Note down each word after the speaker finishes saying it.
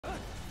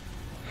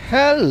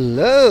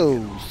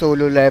Hello,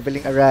 Solo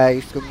Leveling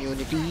Arise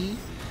community.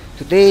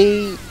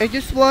 Today, I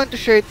just want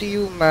to share to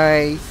you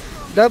my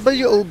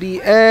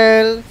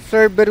WoBL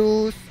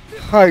Cerberus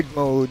hard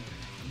mode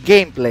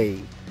gameplay.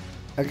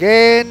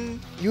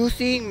 Again,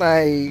 using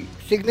my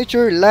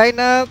signature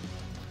lineup,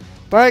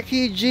 Park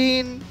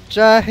Hee-jin,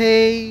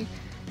 Chahae,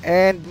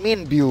 and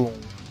Minbyung,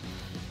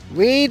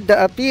 with the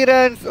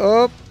appearance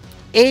of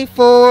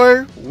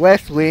A4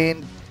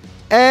 Westwind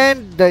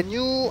and the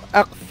new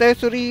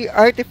accessory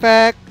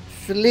artifact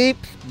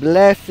Sleep's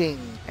Blessing.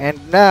 And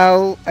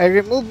now, I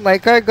remove my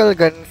Cargal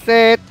gun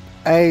set.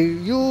 I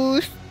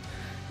used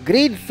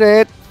grid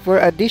set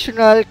for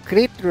additional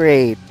crit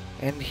rate.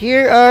 And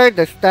here are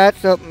the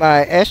stats of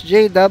my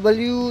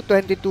SJW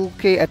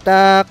 22k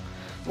attack,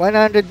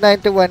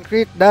 191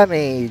 crit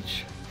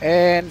damage.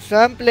 And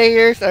some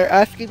players are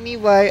asking me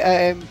why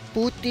I am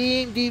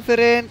putting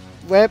different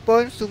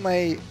weapons to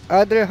my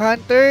other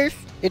hunters.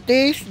 It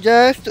is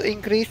just to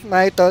increase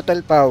my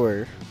total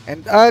power.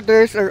 And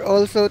others are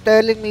also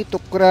telling me to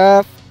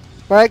craft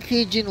Park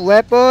Hee-jin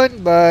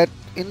weapon, but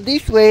in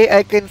this way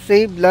I can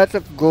save lots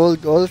of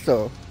gold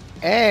also.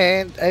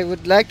 And I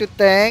would like to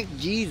thank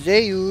G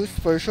Zeus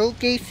for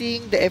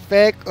showcasing the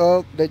effect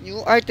of the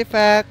new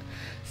artifact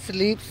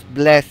Sleep's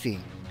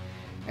Blessing.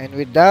 And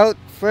without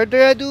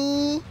further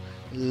ado,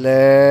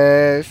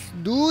 let's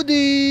do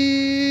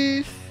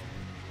this!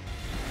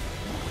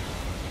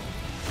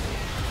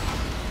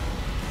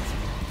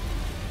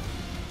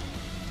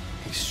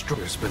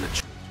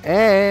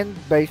 And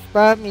by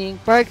spamming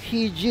Park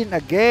Hee-jin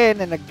again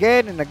and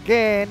again and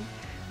again,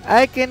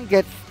 I can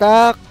get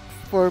stacks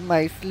for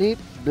my Sleep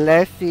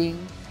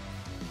Blessing.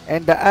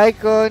 And the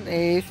icon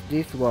is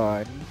this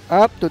one,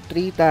 up to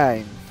 3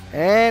 times.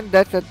 And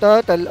that's a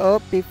total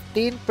of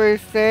 15%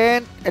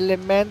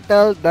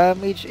 elemental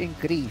damage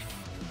increase.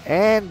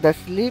 And the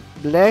Sleep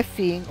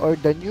Blessing or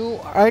the new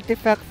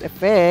artifact's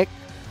effect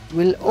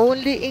will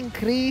only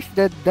increase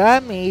the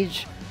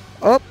damage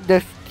of the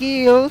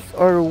skills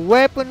or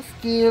weapon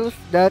skills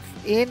that's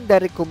in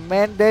the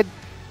recommended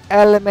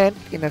element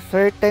in a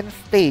certain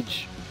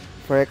stage.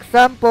 For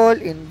example,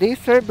 in this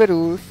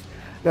Cerberus,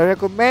 the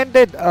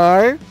recommended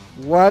are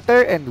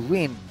water and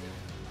wind.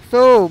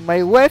 So,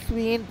 my West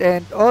Wind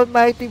and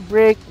Almighty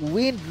Break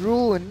Wind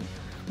rune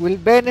will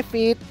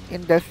benefit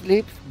in the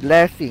Sleep's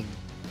Blessing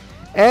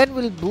and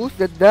will boost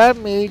the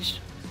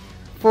damage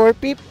for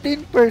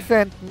 15%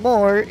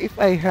 more if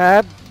I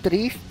have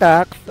 3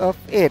 stacks of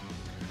it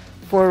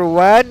for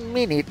 1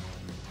 minute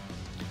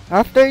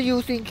after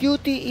using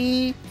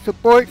QTE,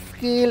 support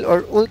skill,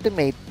 or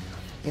ultimate.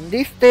 In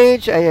this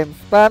stage, I am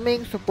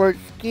spamming support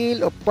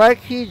skill of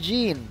Park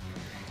Hee-jin,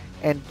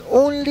 and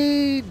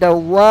only the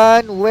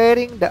one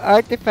wearing the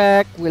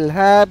artifact will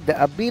have the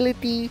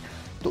ability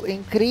to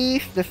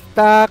increase the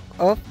stack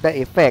of the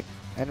effect.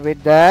 And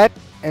with that,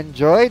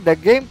 enjoy the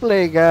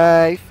gameplay,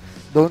 guys.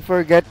 Don't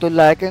forget to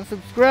like and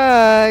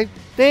subscribe.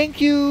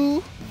 Thank you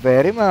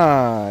very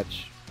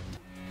much.